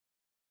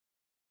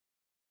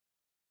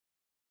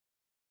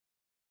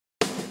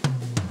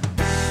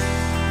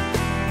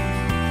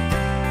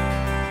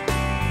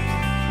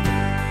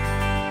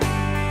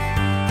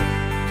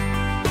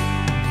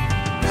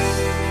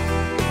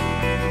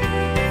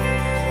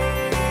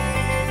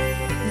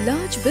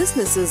Such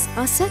businesses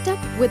are set up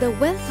with a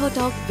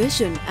well-thought-out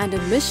vision and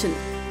a mission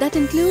that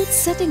includes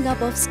setting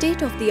up of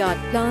state-of-the-art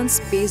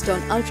plants based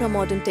on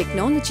ultra-modern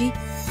technology,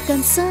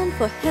 concern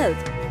for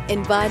health,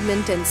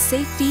 environment and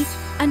safety,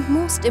 and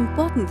most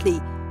importantly,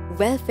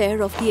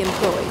 welfare of the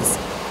employees.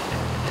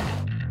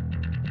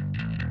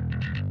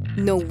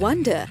 No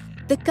wonder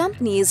the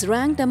company is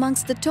ranked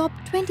amongst the top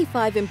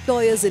 25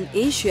 employers in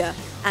Asia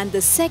and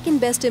the second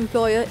best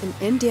employer in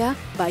India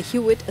by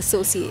Hewitt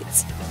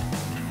Associates.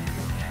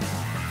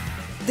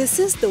 This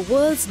is the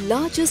world's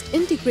largest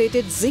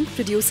integrated zinc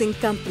producing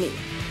company.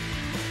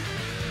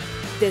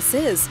 This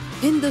is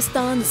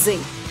Hindustan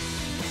Zinc,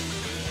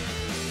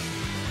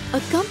 a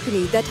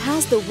company that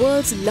has the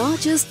world's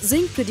largest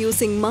zinc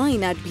producing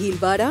mine at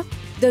Bhilwara,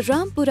 the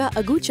Rampura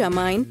Agucha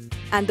mine,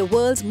 and the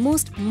world's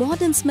most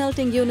modern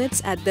smelting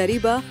units at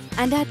Dariba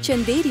and at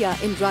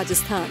Chanderia in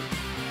Rajasthan.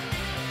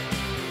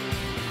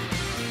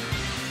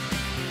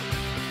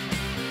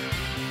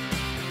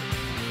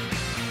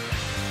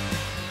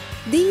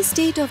 These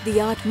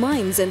state-of-the-art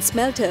mines and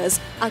smelters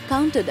are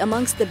counted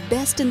amongst the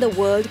best in the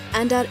world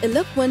and are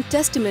eloquent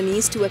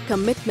testimonies to a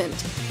commitment,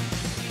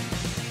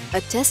 a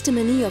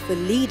testimony of a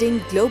leading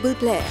global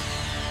player.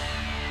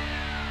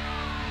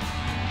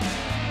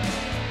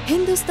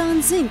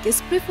 Hindustan Zinc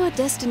is preferred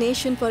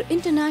destination for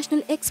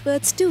international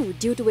experts too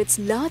due to its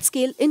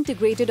large-scale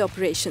integrated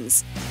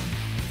operations.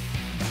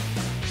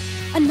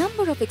 A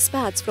number of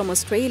expats from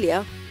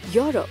Australia,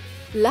 Europe,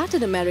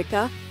 Latin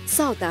America,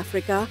 South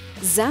Africa,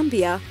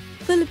 Zambia,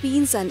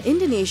 Philippines and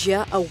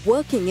Indonesia are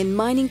working in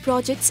mining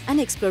projects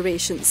and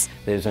explorations.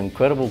 There's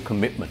incredible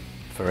commitment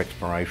for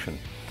exploration,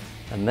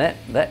 and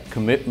that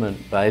commitment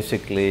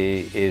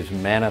basically is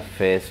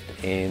manifest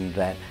in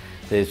that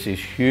there's this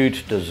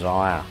huge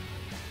desire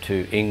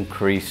to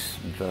increase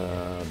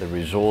the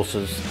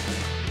resources.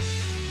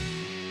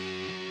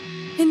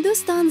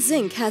 Hindustan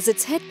Zinc has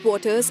its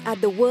headquarters at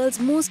the world's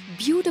most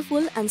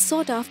beautiful and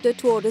sought-after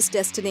tourist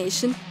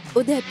destination,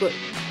 Udaipur,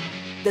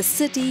 the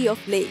city of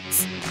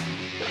lakes.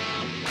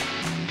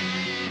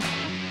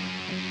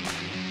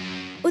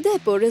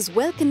 Udaipur is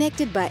well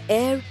connected by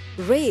air,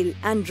 rail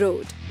and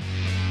road.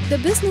 The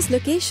business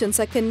locations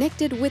are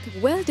connected with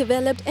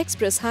well-developed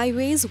express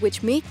highways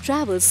which make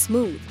travel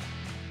smooth.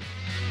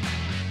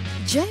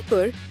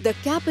 Jaipur, the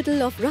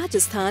capital of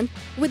Rajasthan,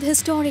 with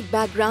historic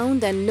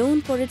background and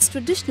known for its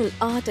traditional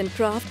art and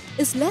craft,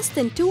 is less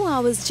than 2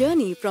 hours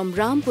journey from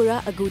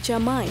Rampura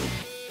Agucha mine.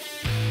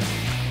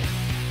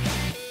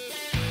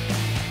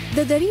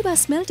 The Dariba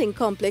smelting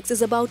complex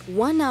is about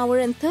 1 hour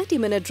and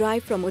 30-minute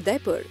drive from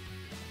Udaipur.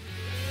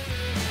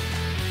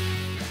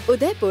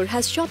 Udaipur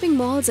has shopping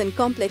malls and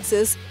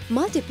complexes,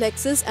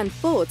 multiplexes and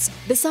forts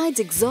besides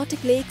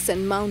exotic lakes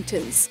and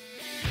mountains.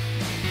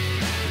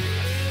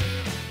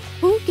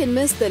 Who can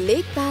miss the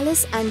Lake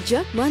Palace and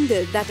Jat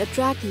Mandir that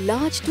attract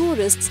large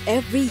tourists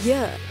every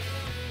year?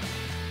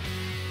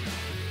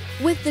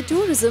 With the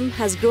tourism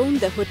has grown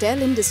the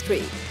hotel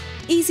industry.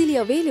 Easily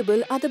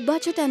available are the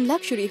budget and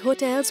luxury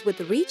hotels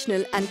with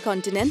regional and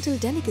continental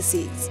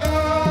delicacies.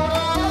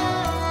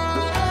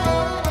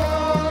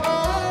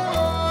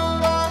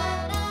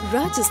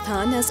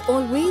 Rajasthan has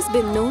always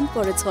been known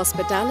for its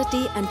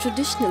hospitality and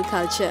traditional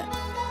culture.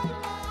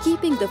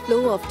 Keeping the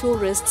flow of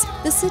tourists,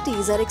 the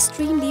cities are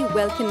extremely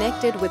well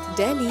connected with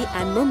Delhi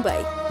and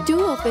Mumbai,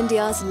 two of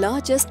India's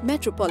largest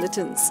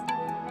metropolitans.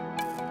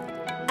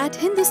 At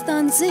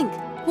Hindustan Zinc,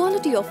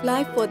 quality of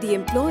life for the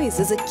employees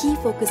is a key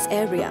focus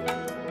area.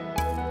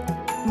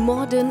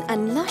 Modern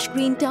and lush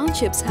green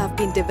townships have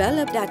been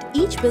developed at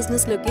each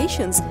business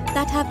locations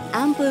that have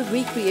ample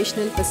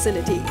recreational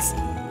facilities.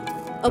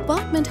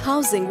 Apartment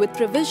housing with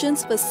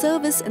provisions for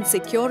service and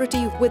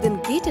security within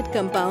gated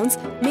compounds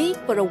make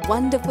for a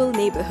wonderful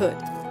neighborhood.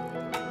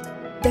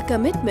 The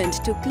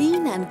commitment to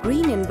clean and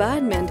green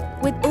environment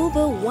with over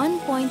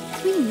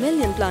 1.3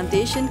 million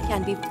plantation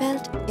can be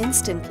felt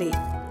instantly.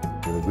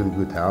 A very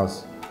good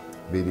house,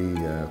 very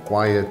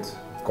quiet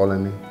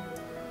colony.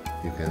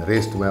 You can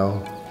rest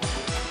well.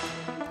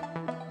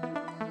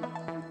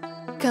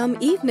 Come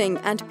evening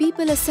and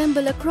people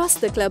assemble across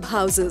the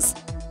clubhouses.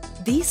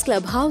 These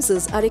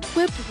clubhouses are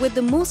equipped with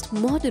the most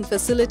modern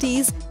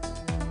facilities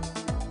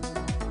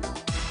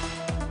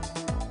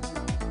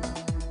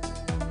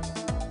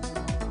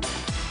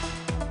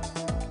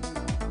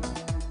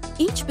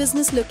Each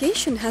business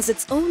location has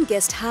its own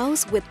guest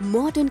house with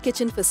modern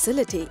kitchen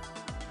facility.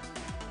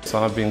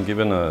 So I've been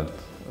given a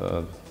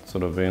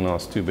sort of very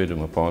nice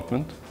 2-bedroom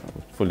apartment,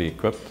 fully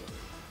equipped,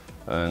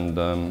 and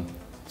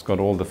it's got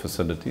all the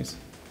facilities.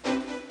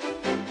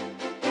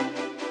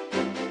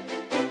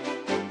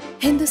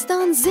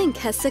 Hindustan Zinc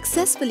has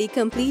successfully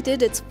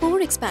completed its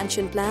 4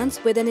 expansion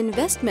plans with an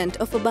investment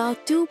of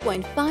about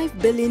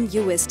 $2.5 billion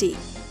USD.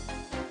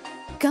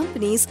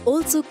 Companies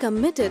also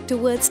committed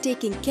towards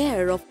taking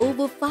care of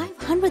over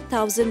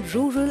 500,000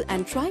 rural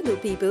and tribal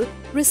people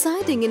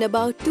residing in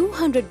about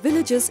 200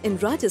 villages in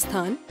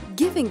Rajasthan,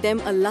 giving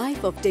them a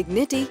life of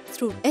dignity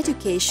through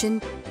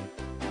education,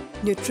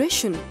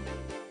 nutrition,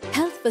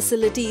 health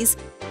facilities,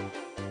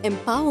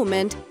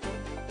 empowerment,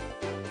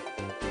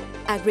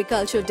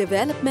 agriculture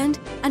development,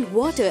 and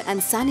water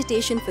and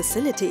sanitation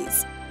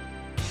facilities.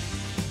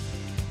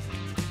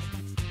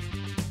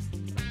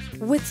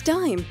 With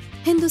time,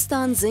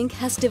 Hindustan Zinc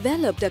has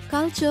developed a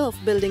culture of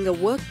building a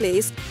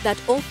workplace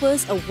that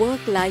offers a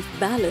work-life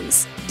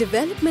balance.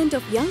 Development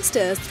of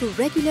youngsters through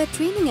regular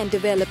training and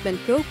development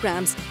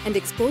programs and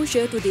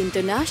exposure to the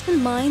international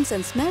mines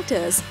and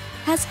smelters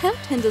has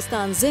helped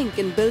Hindustan Zinc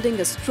in building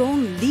a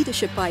strong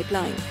leadership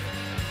pipeline.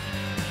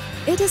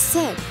 It is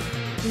said,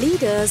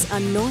 leaders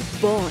are not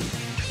born,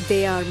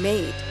 they are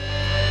made.